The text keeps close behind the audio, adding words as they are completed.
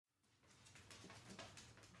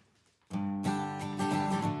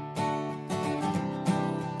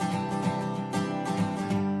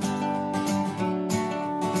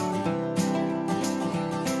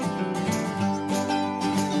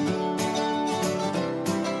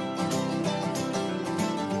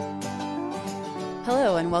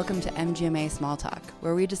Hello and welcome to MGMA Small Talk,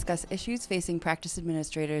 where we discuss issues facing practice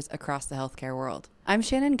administrators across the healthcare world. I'm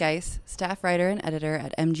Shannon Geis, staff writer and editor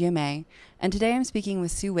at MGMA, and today I'm speaking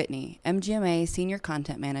with Sue Whitney, MGMA Senior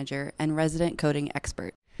Content Manager and Resident Coding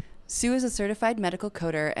Expert. Sue is a certified medical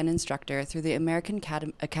coder and instructor through the American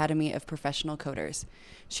Academy of Professional Coders.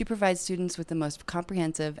 She provides students with the most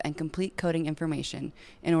comprehensive and complete coding information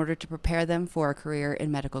in order to prepare them for a career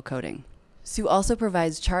in medical coding. Sue also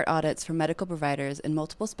provides chart audits for medical providers in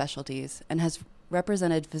multiple specialties and has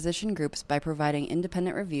represented physician groups by providing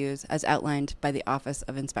independent reviews as outlined by the Office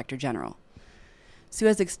of Inspector General. Sue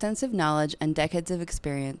has extensive knowledge and decades of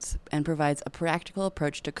experience and provides a practical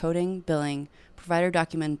approach to coding, billing, provider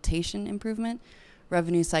documentation improvement,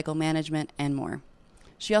 revenue cycle management, and more.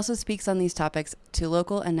 She also speaks on these topics to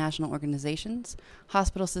local and national organizations,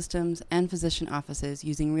 hospital systems, and physician offices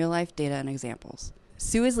using real-life data and examples.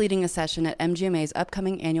 Sue is leading a session at MGMA's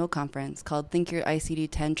upcoming annual conference called Think Your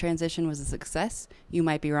ICD-10 Transition Was a Success? You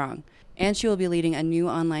Might Be Wrong. And she will be leading a new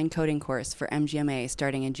online coding course for MGMA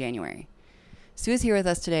starting in January. Sue is here with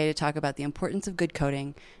us today to talk about the importance of good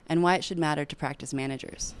coding and why it should matter to practice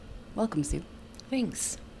managers. Welcome, Sue.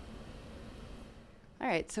 Thanks. All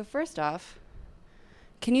right, so first off,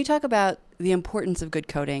 can you talk about the importance of good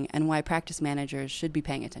coding and why practice managers should be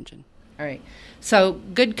paying attention? All right. So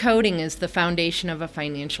good coding is the foundation of a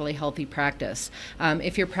financially healthy practice.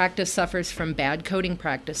 If your practice suffers from bad coding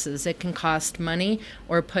practices, it can cost money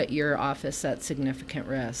or put your office at significant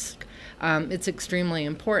risk. It's extremely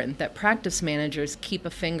important that practice managers keep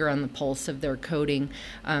a finger on the pulse of their coding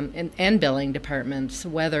and billing departments,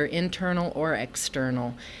 whether internal or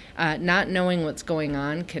external. Not knowing what's going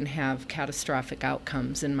on can have catastrophic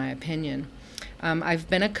outcomes, in my opinion. I've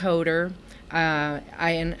been a coder.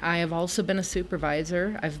 I have also been a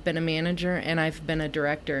supervisor, I've been a manager, and I've been a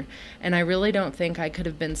director. And I really don't think I could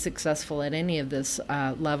have been successful at any of this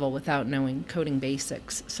level without knowing coding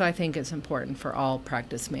basics. So I think it's important for all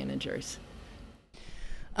practice managers.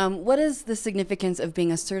 What is the significance of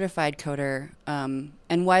being a certified coder,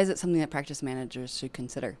 and why is it something that practice managers should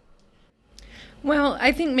consider? Well,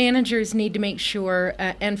 I think managers need to make sure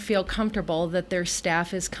and feel comfortable that their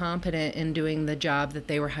staff is competent in doing the job that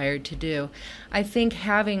they were hired to do. I think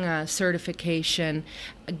having a certification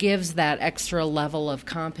gives that extra level of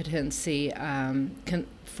competency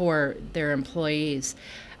for their employees.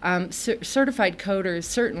 Certified coders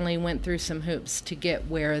certainly went through some hoops to get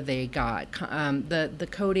where they got. The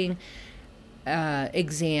coding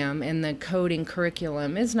exam and the coding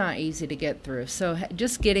curriculum is not easy to get through. So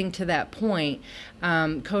just getting to that point,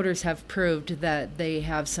 coders have proved that they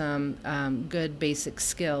have some good basic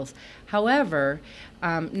skills. However,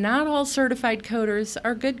 not all certified coders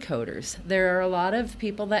are good coders. There are a lot of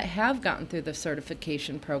people that have gotten through the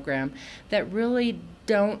certification program that really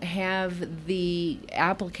don't have the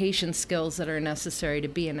application skills that are necessary to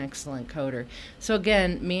be an excellent coder. So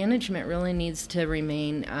again, management really needs to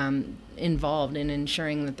remain involved in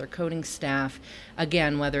ensuring that their coding staff,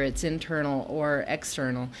 again, whether it's internal or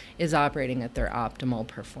external, is operating at their optimal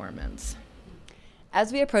performance.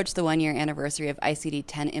 As we approach the one-year anniversary of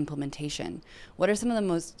ICD-10 implementation, what are some of the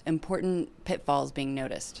most important pitfalls being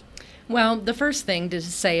noticed? Well, the first thing to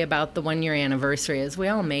say about the one-year anniversary is we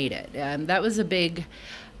all made it. That was a big,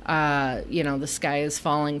 the sky is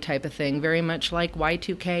falling type of thing, very much like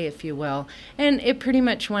Y2K, if you will. And it pretty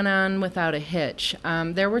much went on without a hitch.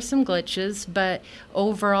 There were some glitches, but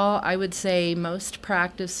overall, I would say most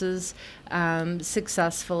practices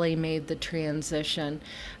successfully made the transition.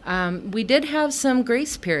 We did have some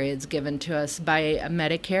grace periods given to us by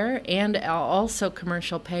Medicare and also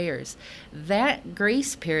commercial payers. That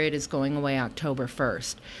grace period is going away October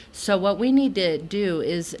 1st. So what we need to do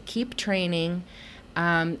is keep training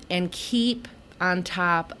and keep on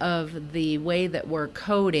top of the way that we're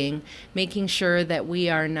coding, making sure that we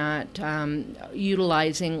are not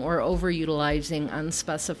utilizing or overutilizing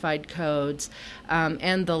unspecified codes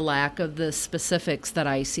and the lack of the specifics that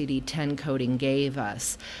ICD-10 coding gave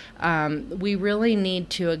us. We really need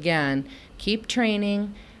to, again, keep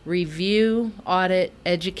training, review, audit,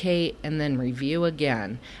 educate, and then review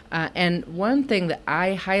again. And one thing that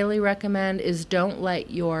I highly recommend is don't let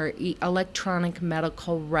your electronic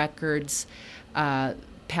medical records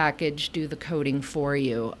package do the coding for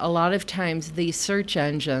you. A lot of times these search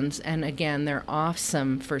engines, and again, they're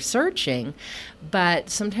awesome for searching, but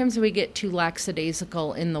sometimes we get too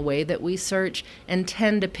lackadaisical in the way that we search and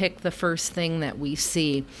tend to pick the first thing that we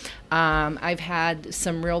see. I've had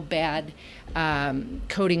some real bad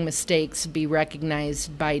coding mistakes be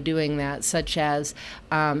recognized by doing that, such as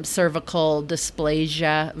cervical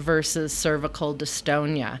dysplasia versus cervical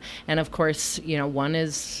dystonia. And of course, one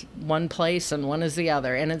is one place and one is the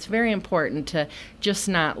other. And it's very important to just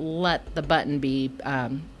not let the button be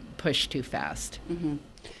pushed too fast. Mm-hmm.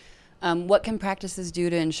 What can practices do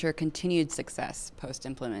to ensure continued success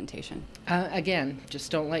post-implementation? Again, just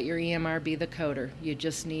don't let your EMR be the coder. You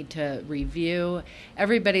just need to review.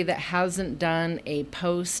 Everybody that hasn't done a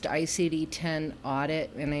post-ICD-10 audit,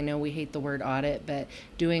 and I know we hate the word audit, but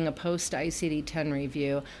doing a post-ICD-10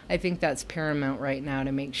 review, I think that's paramount right now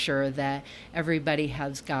to make sure that everybody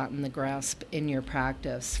has gotten the grasp in your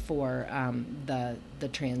practice for the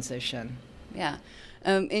transition. Yeah.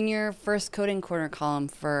 In your first Coding Corner column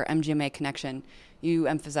for MGMA Connection, you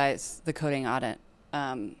emphasize the coding audit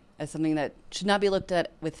as something that should not be looked at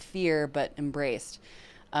with fear but embraced.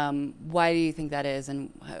 Why do you think that is,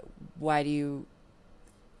 and why do you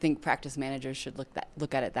think practice managers should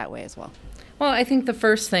look at it that way as well? Well, I think the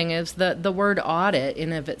first thing is the word audit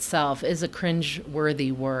in of itself is a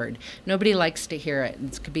cringe-worthy word. Nobody likes to hear it.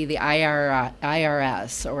 It could be the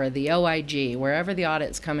IRS or the OIG, wherever the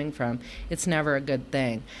audit's coming from. It's never a good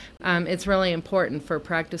thing. It's really important for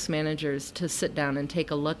practice managers to sit down and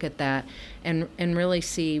take a look at that and really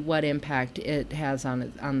see what impact it has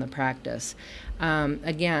on the practice.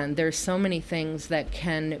 Again, there's so many things that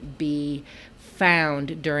can be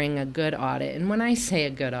found during a good audit. And when I say a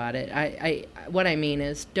good audit, what I mean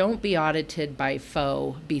is don't be audited by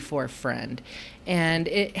foe before friend. And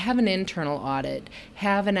have an internal audit.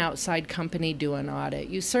 Have an outside company do an audit.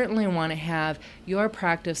 You certainly want to have your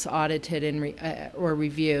practice audited and or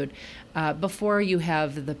reviewed before you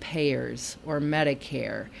have the payers or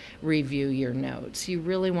Medicare review your notes. You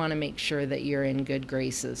really want to make sure that you're in good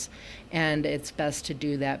graces. And it's best to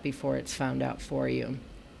do that before it's found out for you.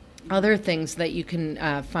 Other things that you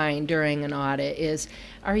can find during an audit is,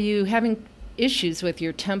 are you having issues with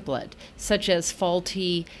your template, such as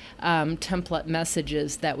faulty template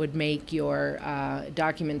messages that would make your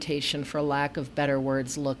documentation, for lack of better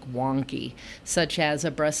words, look wonky, such as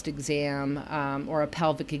a breast exam or a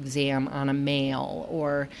pelvic exam on a male,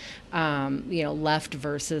 or left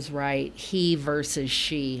versus right, he versus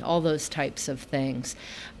she, all those types of things.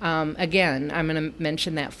 Again, I'm going to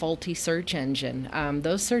mention that faulty search engine.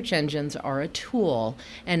 Those search engines are a tool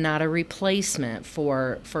and not a replacement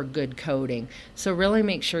for good coding. So really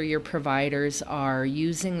make sure your providers are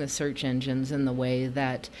using the search engines in the way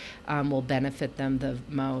that will benefit them the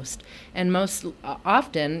most. And most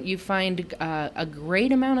often you find a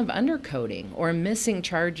great amount of undercoding or missing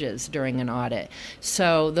charges during an audit.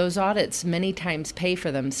 So those audits many times pay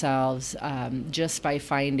for themselves just by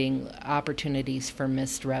finding opportunities for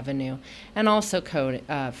missed revenue, and also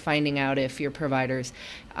finding out if your providers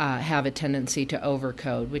have a tendency to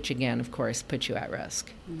overcode, which again, of course, puts you at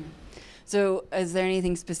risk. Mm-hmm. So is there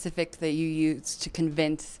anything specific that you use to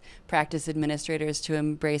convince practice administrators to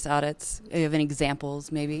embrace audits? Do you have any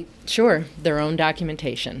examples, maybe? Sure. Their own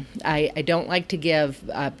documentation. I don't like to give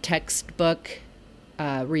textbook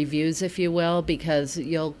reviews, if you will, because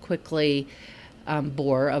you'll quickly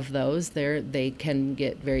bore of those. They can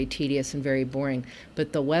get very tedious and very boring.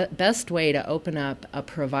 But the best way to open up a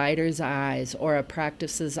provider's eyes or a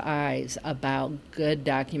practice's eyes about good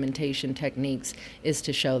documentation techniques is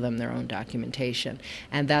to show them their own documentation.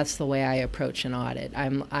 And that's the way I approach an audit.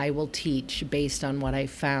 I will teach based on what I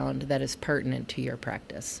found that is pertinent to your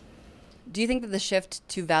practice. Do you think that the shift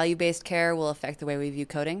to value-based care will affect the way we view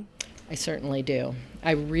coding? I certainly do.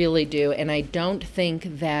 I really do. And I don't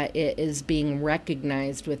think that it is being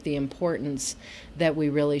recognized with the importance that we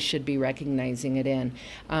really should be recognizing it in.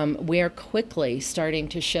 We are quickly starting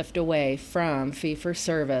to shift away from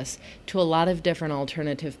fee-for-service to a lot of different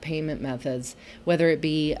alternative payment methods, whether it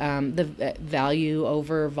be the value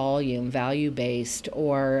over volume, value-based,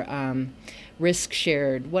 or risk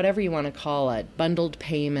shared, whatever you want to call it, bundled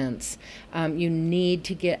payments. You need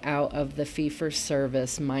to get out of the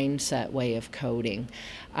fee-for-service mindset way of coding.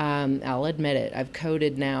 I'll admit it, I've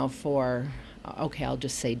coded now for, I'll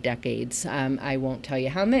just say decades. I won't tell you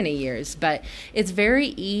how many years, but it's very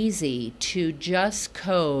easy to just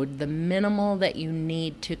code the minimal that you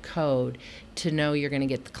need to code to know you're going to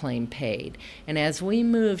get the claim paid. And as we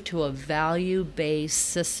move to a value-based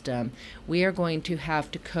system, we are going to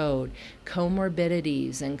have to code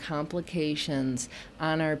comorbidities and complications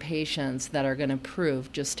on our patients that are going to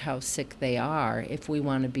prove just how sick they are if we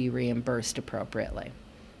want to be reimbursed appropriately.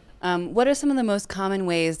 What are some of the most common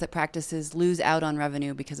ways that practices lose out on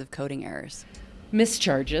revenue because of coding errors?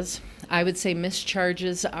 Mischarges. I would say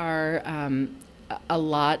mischarges are a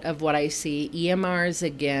lot of what I see, EMRs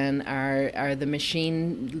again are the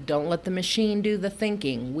machine. Don't let the machine do the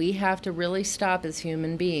thinking. We have to really stop as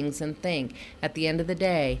human beings and think, at the end of the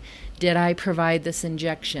day, did I provide this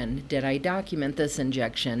injection? Did I document this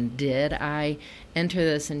injection? Did I enter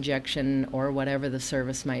this injection, or whatever the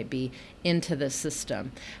service might be, into the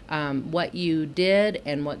system? What you did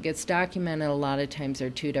and what gets documented a lot of times are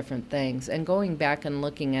two different things. And going back and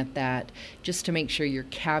looking at that just to make sure you're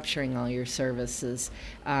capturing all your services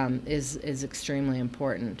is extremely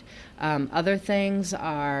important. Other things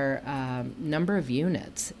are number of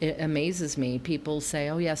units. It amazes me. People say,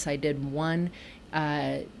 oh yes, I did one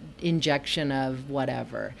injection of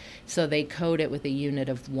whatever. So they code it with a unit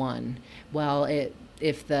of 1. Well,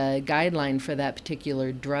 if the guideline for that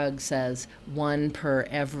particular drug says 1 per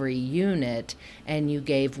every unit, and you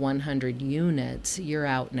gave 100 units, you're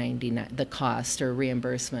out 99, the cost or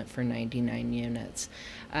reimbursement for 99 units.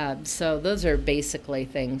 So those are basically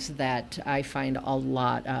things that I find a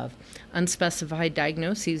lot of. Unspecified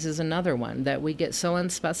diagnoses is another one, that we get so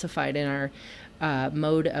unspecified in our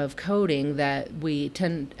mode of coding that we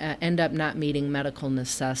end up not meeting medical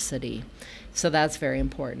necessity. So that's very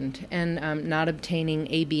important. And not obtaining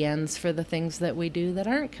ABNs for the things that we do that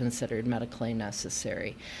aren't considered medically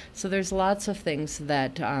necessary. So there's lots of things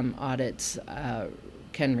that audits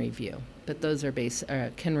can review. But those are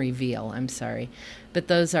can reveal, I'm sorry. But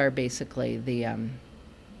those are basically the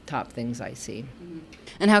top things I see. Mm-hmm.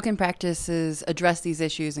 And how can practices address these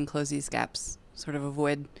issues and close these gaps, sort of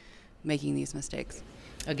avoid making these mistakes?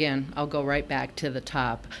 Again, I'll go right back to the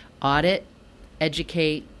top. Audit,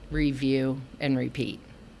 educate, review, and repeat.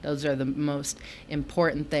 Those are the most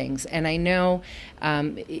important things. And I know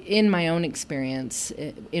in my own experience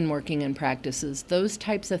in working in practices, those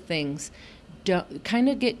types of things kind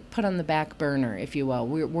of get put on the back burner, if you will.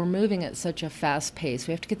 We're moving at such a fast pace.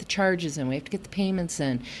 We have to get the charges in. We have to get the payments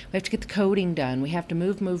in. We have to get the coding done. We have to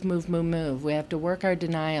move. We have to work our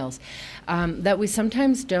denials. That we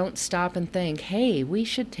sometimes don't stop and think, hey, we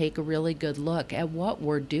should take a really good look at what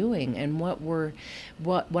we're doing and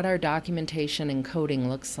what our documentation and coding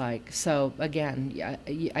looks like. So again,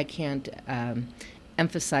 I can't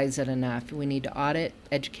emphasize it enough. We need to audit,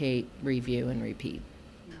 educate, review, and repeat.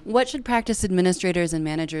 What should practice administrators and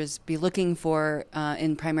managers be looking for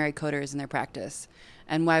in primary coders in their practice?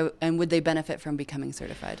 And would they benefit from becoming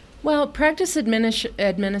certified? Well, practice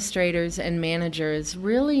administrators and managers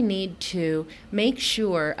really need to make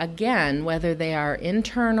sure, again, whether they are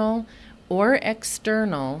internal or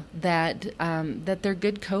external, that they're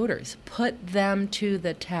good coders. Put them to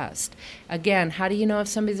the test. Again, how do you know if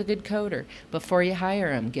somebody's a good coder? Before you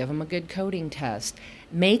hire them, give them a good coding test.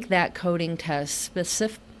 Make that coding test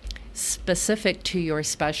specific to your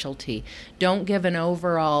specialty. Don't give an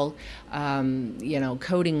overall,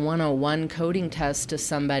 coding 101 coding test to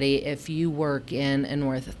somebody if you work in an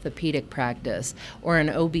orthopedic practice or an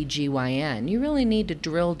OBGYN. You really need to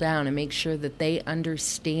drill down and make sure that they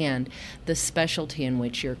understand the specialty in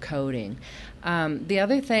which you're coding. The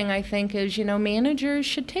other thing I think is, managers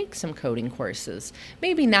should take some coding courses.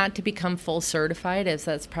 Maybe not to become full certified, as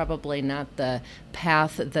that's probably not the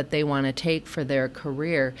path that they want to take for their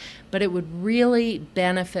career, but it would really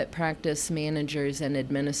benefit practice managers and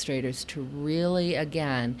administrators to really,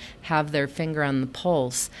 again, have their finger on the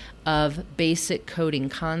pulse of basic coding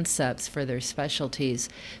concepts for their specialties.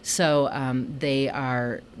 So they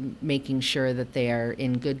are making sure that they are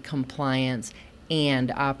in good compliance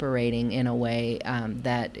and operating in a way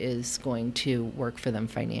that is going to work for them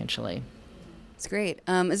financially. That's great.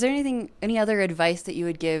 Is there any other advice that you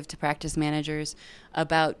would give to practice managers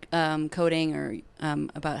about coding or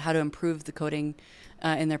about how to improve the coding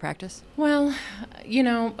in their practice? Well,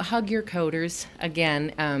 hug your coders.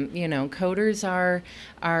 Again, coders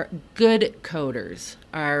are good coders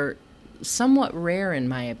are somewhat rare in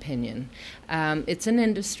my opinion. It's an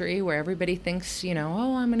industry where everybody thinks, I'm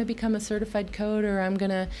going to become a certified coder. I'm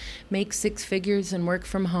going to make 6 figures and work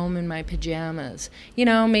from home in my pajamas.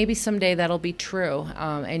 Maybe someday that'll be true,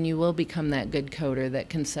 and you will become that good coder that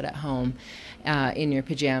can sit at home in your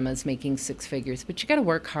pajamas making 6 figures. But you got to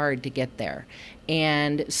work hard to get there.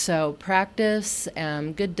 And so practice,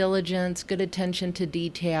 good diligence, good attention to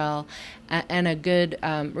detail, and a good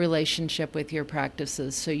relationship with your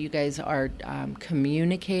practices so you guys are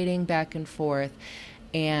communicating back and forth.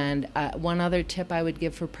 And one other tip I would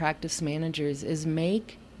give for practice managers is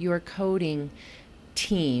make your coding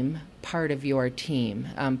team part of your team,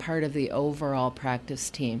 part of the overall practice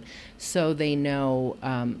team, so they know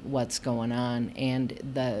what's going on and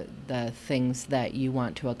the things that you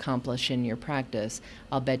want to accomplish in your practice.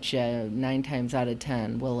 I'll bet you 9 times out of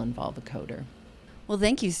 10 will involve a coder. Well,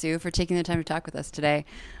 thank you, Sue, for taking the time to talk with us today.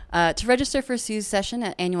 To register for Sue's session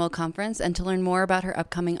at annual conference and to learn more about her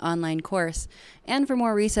upcoming online course and for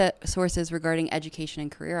more resources regarding education and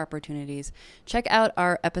career opportunities, check out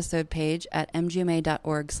our episode page at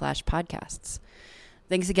mgma.org/podcasts.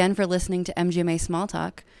 Thanks again for listening to MGMA Small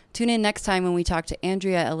Talk. Tune in next time when we talk to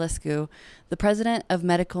Andrea Eliscu, the president of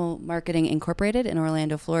Medical Marketing Incorporated in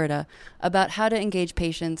Orlando, Florida, about how to engage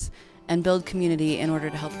patients and build community in order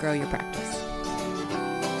to help grow your practice.